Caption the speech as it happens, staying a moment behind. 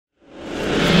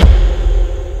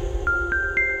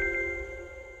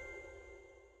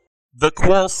The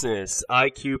Qolsys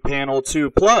IQ Panel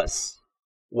 2 Plus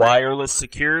Wireless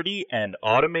Security and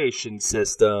Automation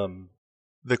System.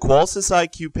 The Qolsys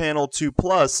IQ Panel 2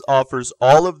 Plus offers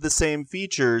all of the same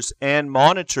features and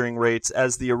monitoring rates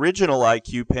as the original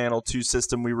IQ Panel 2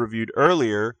 system we reviewed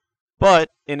earlier, but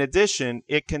in addition,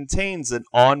 it contains an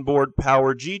onboard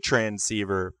Power-G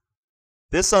transceiver.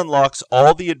 This unlocks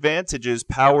all the advantages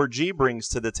Power-G brings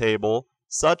to the table,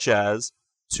 such as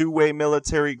two-way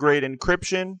military-grade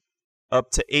encryption, up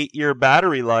to 8-year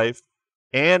battery life,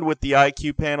 and with the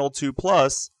IQ Panel 2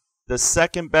 Plus, the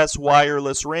second best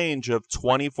wireless range of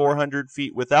 2,400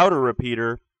 feet without a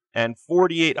repeater and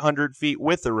 4,800 feet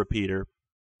with a repeater.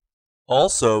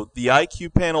 Also, the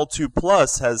IQ Panel 2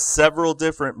 Plus has several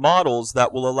different models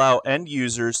that will allow end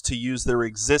users to use their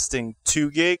existing 2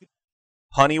 gig,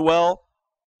 Honeywell,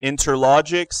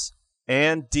 Interlogix,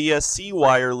 and DSC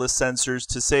wireless sensors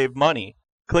to save money.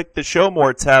 Click the Show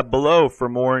More tab below for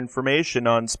more information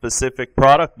on specific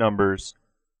product numbers.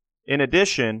 In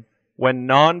addition, when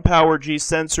non-Power-G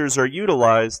sensors are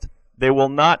utilized, they will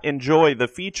not enjoy the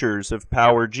features of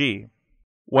Power-G.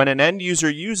 When an end user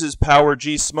uses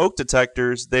Power-G smoke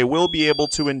detectors, they will be able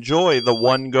to enjoy the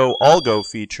One Go All Go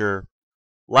feature.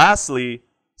 Lastly,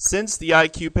 since the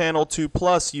IQ Panel 2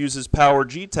 Plus uses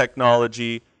Power-G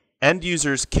technology, end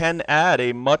users can add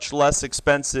a much less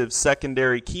expensive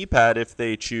secondary keypad if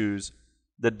they choose,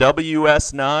 the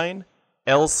WS9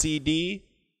 LCD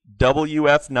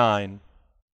WF9.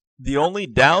 The only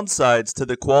downsides to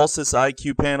the Qolsys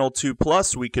IQ Panel 2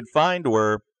 Plus we could find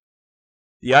were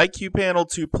the IQ Panel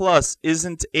 2 Plus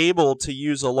isn't able to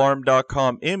use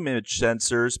Alarm.com image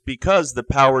sensors because the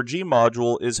Power-G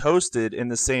module is hosted in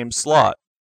the same slot.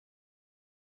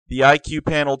 The IQ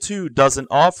Panel 2 doesn't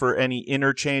offer any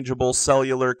interchangeable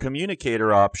cellular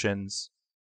communicator options.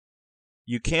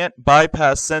 You can't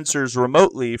bypass sensors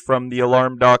remotely from the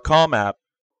Alarm.com app.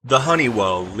 The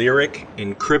Honeywell Lyric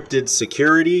Encrypted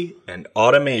Security and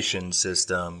Automation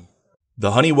System.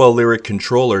 The Honeywell Lyric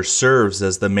Controller serves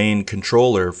as the main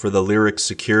controller for the Lyric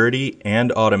Security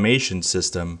and Automation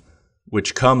System,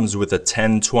 which comes with a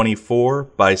 1024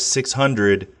 by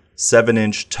 600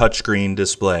 7-inch touchscreen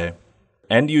display.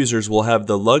 End users will have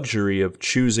the luxury of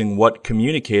choosing what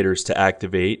communicators to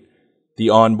activate, the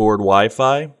onboard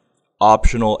Wi-Fi,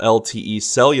 optional LTE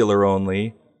cellular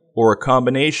only, or a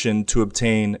combination to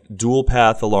obtain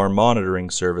dual-path alarm monitoring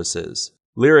services.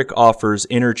 Lyric offers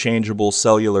interchangeable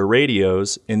cellular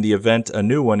radios in the event a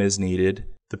new one is needed.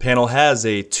 The panel has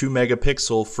a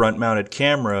 2-megapixel front-mounted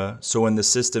camera, so when the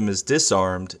system is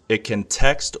disarmed, it can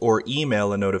text or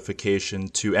email a notification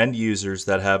to end users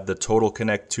that have the Total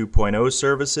Connect 2.0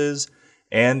 services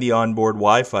and the onboard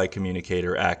Wi-Fi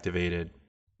communicator activated.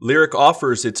 Lyric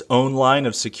offers its own line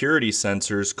of security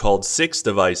sensors called 6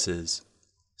 devices.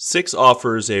 6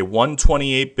 offers a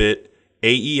 128-bit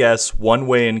AES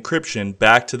one-way encryption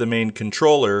back to the main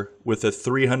controller with a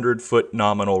 300-foot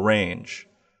nominal range.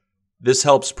 This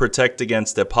helps protect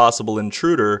against a possible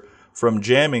intruder from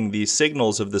jamming the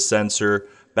signals of the sensor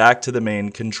back to the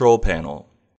main control panel.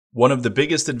 One of the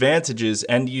biggest advantages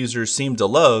end users seem to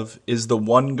love is the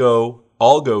One Go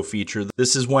All Go feature.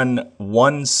 This is when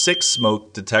one 6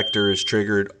 smoke detector is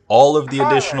triggered, all of the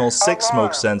additional 6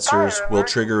 smoke sensors will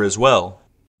trigger as well.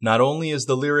 Not only is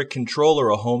the Lyric controller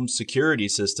a home security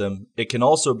system, it can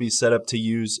also be set up to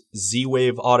use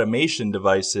Z-Wave automation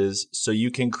devices so you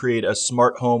can create a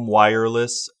smart home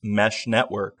wireless mesh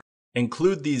network.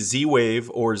 Include these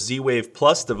Z-Wave or Z-Wave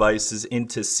Plus devices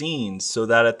into scenes so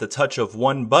that at the touch of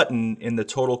one button in the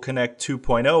Total Connect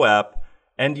 2.0 app,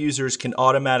 end users can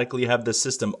automatically have the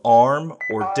system arm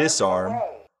or disarm,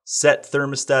 set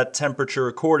thermostat temperature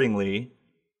accordingly,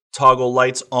 toggle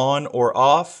lights on or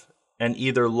off, and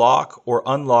either lock or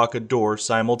unlock a door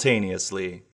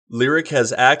simultaneously. Lyric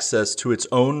has access to its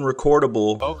own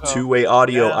recordable two-way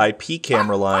audio IP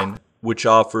camera line, which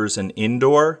offers an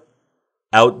indoor,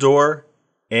 outdoor,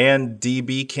 and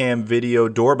DB cam video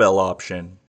doorbell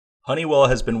option. Honeywell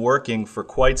has been working for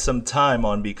quite some time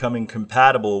on becoming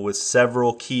compatible with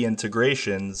several key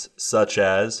integrations such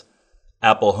as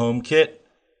Apple HomeKit,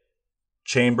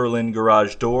 Chamberlin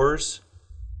garage doors,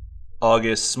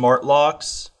 August smart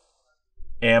locks,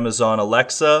 Amazon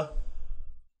Alexa,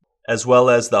 as well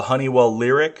as the Honeywell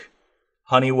Lyric,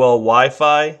 Honeywell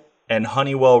Wi-Fi, and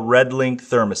Honeywell Redlink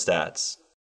thermostats.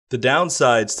 The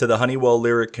downsides to the Honeywell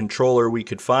Lyric controller we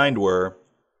could find were,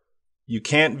 you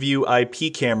can't view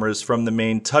IP cameras from the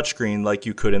main touchscreen like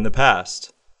you could in the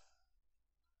past.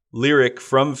 Lyric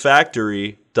from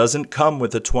factory doesn't come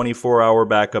with a 24-hour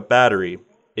backup battery.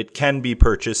 It can be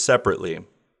purchased separately.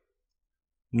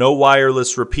 No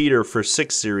wireless repeater for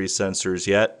 6 series sensors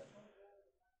yet.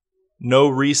 no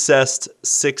recessed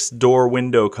 6-door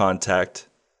window contact,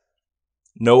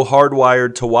 no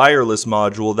hardwired to wireless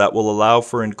module that will allow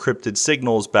for encrypted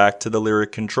signals back to the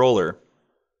Lyric controller.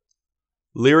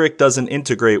 Lyric doesn't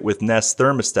integrate with Nest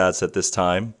thermostats at this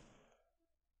time.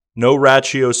 No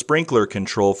Rachio sprinkler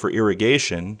control for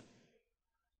irrigation.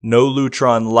 No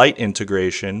Lutron light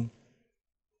integration.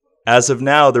 As of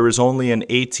now, there is only an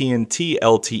AT&T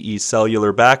LTE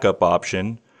cellular backup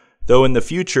option, though in the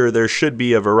future there should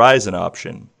be a Verizon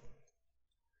option.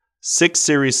 6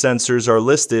 series sensors are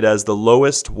listed as the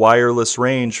lowest wireless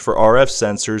range for RF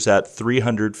sensors at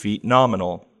 300 feet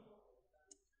nominal.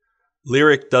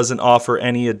 Lyric doesn't offer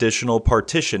any additional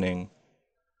partitioning.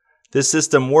 This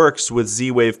system works with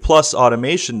Z-Wave Plus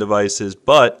automation devices,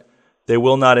 but they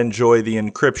will not enjoy the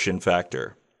encryption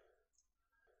factor.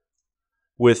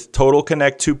 With Total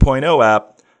Connect 2.0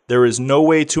 app, there is no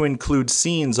way to include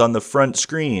scenes on the front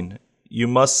screen. You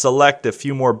must select a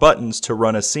few more buttons to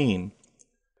run a scene.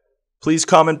 Please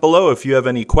comment below if you have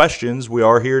any questions. We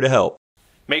are here to help.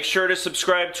 Make sure to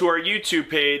subscribe to our YouTube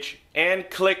page and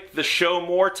click the Show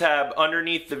More tab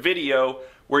underneath the video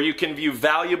where you can view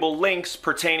valuable links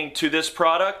pertaining to this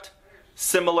product,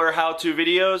 similar how-to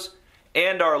videos,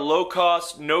 and our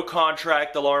low-cost,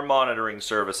 no-contract alarm monitoring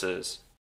services.